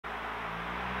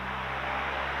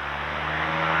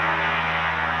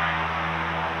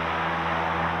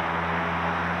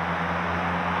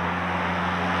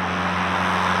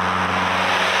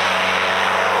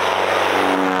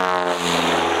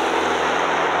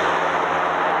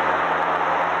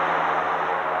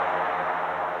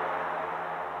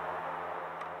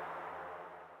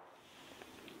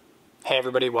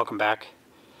everybody, welcome back.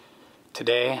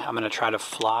 Today I'm going to try to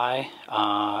fly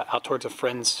out towards a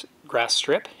friend's grass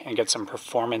strip and get some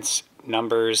performance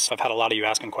numbers. I've had a lot of you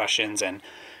asking questions, and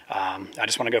I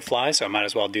just want to go fly, so I might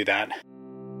as well do that.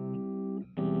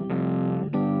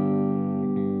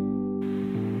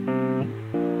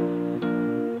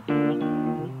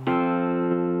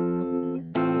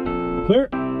 Clear.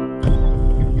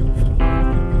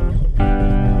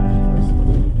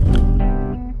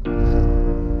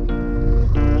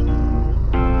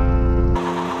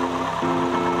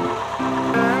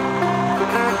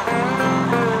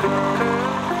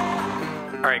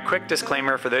 Alright, quick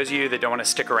disclaimer for those of you that don't want to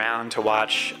stick around to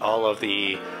watch all of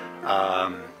the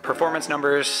performance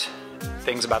numbers,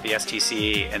 things about the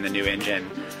STC and the new engine.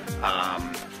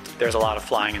 There's a lot of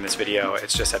flying in this video,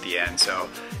 it's just at the end, so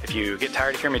if you get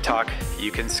tired of hearing me talk,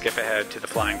 you can skip ahead to the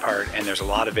flying part, and there's a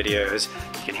lot of videos.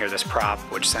 You can hear this prop,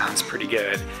 which sounds pretty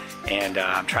good, and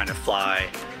I'm trying to fly,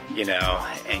 you know,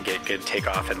 and get good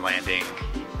takeoff and landing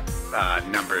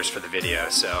numbers for the video.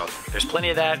 So there's plenty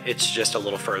of that, it's just a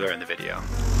little further in the video.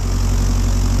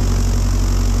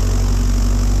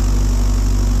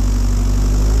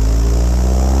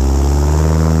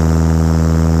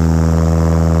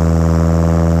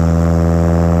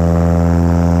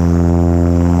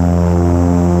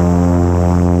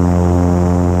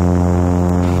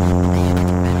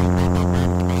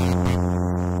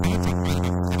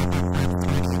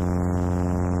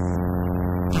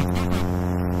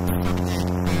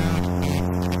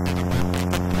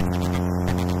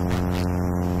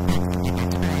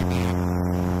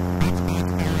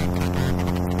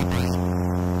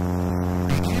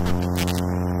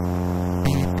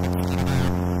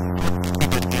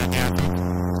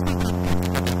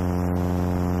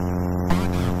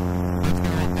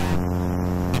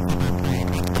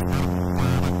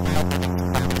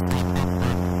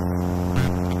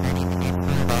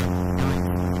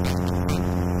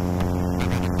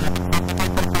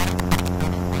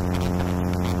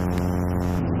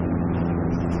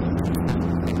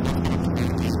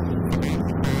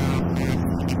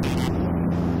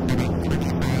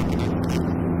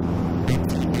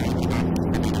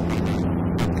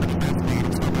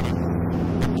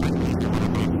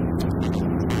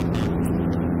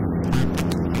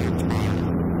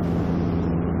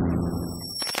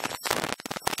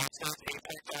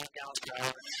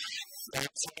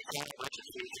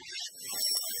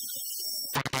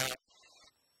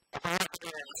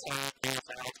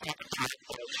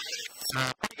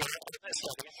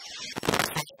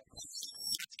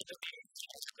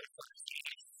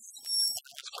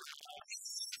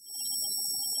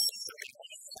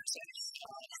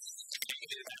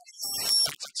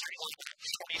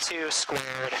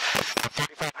 Squared,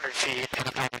 3,500 feet, and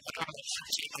about 8.5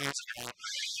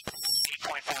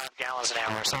 gallons an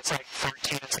hour, so it's like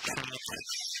 14 and 16 miles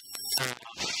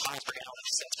per gallon,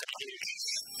 so that's pretty huge.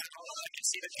 I can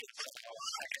see the fuel,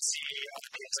 I can see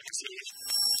RPMs, I can see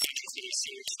ATC,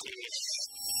 CHT,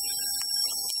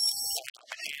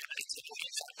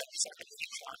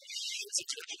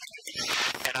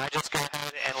 and I just go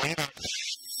ahead and leave it.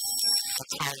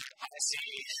 That's how I see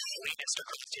leanness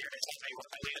across here. It tells me what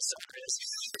my leanness center is.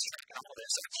 It's tracking all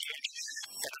this. I can't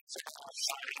get up to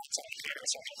 5 minutes on here,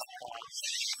 so I can find out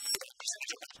the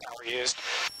percentage of power used.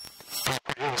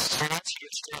 So that's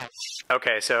huge too.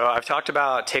 Okay, so I've talked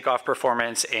about takeoff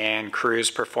performance and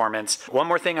cruise performance. One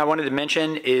more thing I wanted to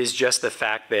mention is just the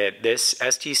fact that this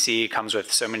STC comes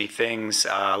with so many things.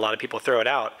 A lot of people throw it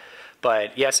out.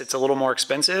 But yes, it's a little more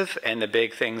expensive, and the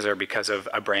big things are because of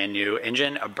a brand new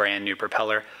engine, a brand new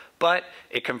propeller, but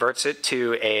it converts it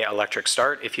to an electric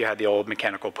start. If you had the old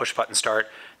mechanical push button start,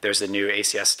 there's the new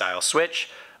ACS style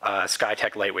switch,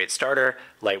 SkyTech lightweight starter,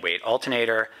 lightweight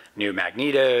alternator, new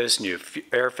magnetos, new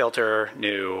air filter,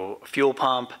 new fuel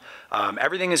pump.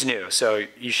 Everything is new, so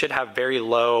you should have very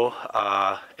low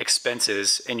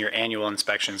expenses in your annual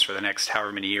inspections for the next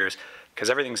however many years, because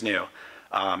everything's new.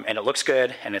 And it looks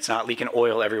good, and it's not leaking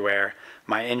oil everywhere.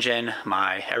 My engine,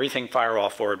 my everything firewall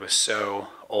forward was so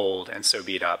old and so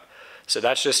beat up. So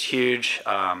that's just huge.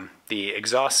 The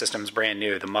exhaust system's brand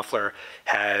new. The muffler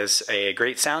has a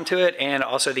great sound to it, and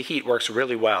also the heat works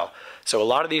really well. So a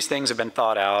lot of these things have been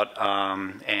thought out,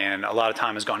 and a lot of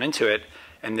time has gone into it,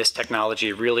 and this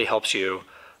technology really helps you,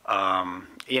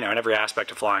 you know, in every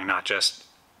aspect of flying, not just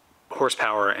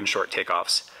horsepower and short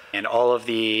takeoffs. And all of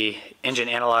the engine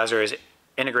analyzer is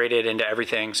integrated into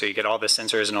everything, so you get all the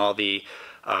sensors and all the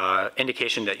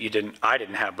indication that I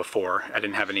didn't have before. I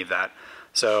didn't have any of that.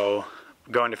 So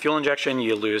going to fuel injection,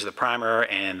 you lose the primer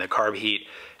and the carb heat,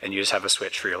 and you just have a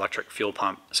switch for your electric fuel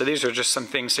pump. So these are just some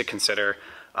things to consider.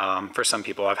 for some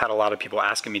people. I've had a lot of people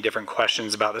asking me different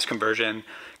questions about this conversion,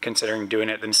 considering doing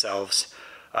it themselves,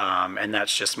 and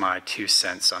that's just my 2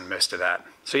 cents on most of that.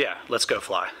 So yeah, let's go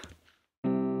fly.